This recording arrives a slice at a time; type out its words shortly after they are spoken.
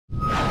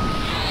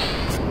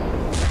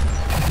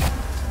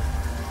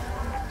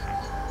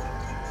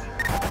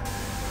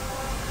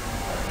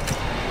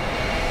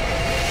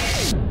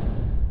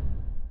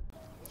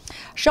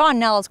J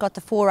NEL's got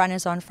the 4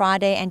 runners on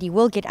Friday, and he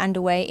will get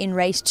underway in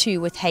race 2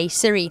 with Hey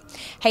Siri.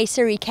 Hey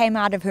Siri came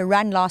out of her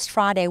run last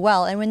Friday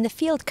well, and when the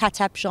field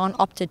cut up, Jean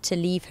opted to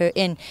leave her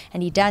in,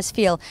 and he does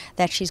feel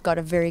that she's got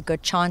a very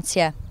good chance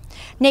here.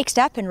 Next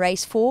up in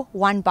race 4,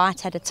 one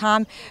bite at a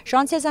time,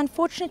 Jean says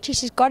unfortunately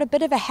she's got a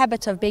bit of a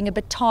habit of being a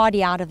bit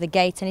tardy out of the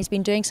gate, and he's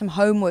been doing some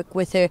homework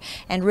with her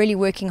and really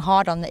working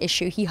hard on the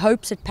issue. He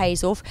hopes it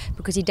pays off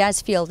because he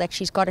does feel that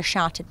she's got a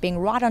shout at being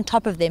right on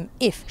top of them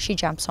if she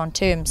jumps on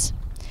terms.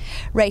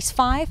 Race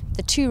 5,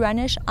 the 2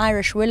 runners,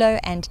 Irish Willow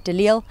and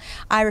Delil.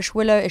 Irish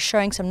Willow is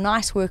showing some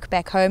nice work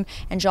back home,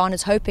 and Jean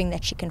is hoping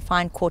that she can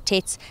find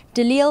quartets.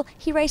 Delil,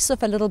 he races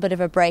off a little bit of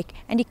a break,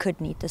 and he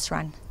could need this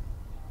run.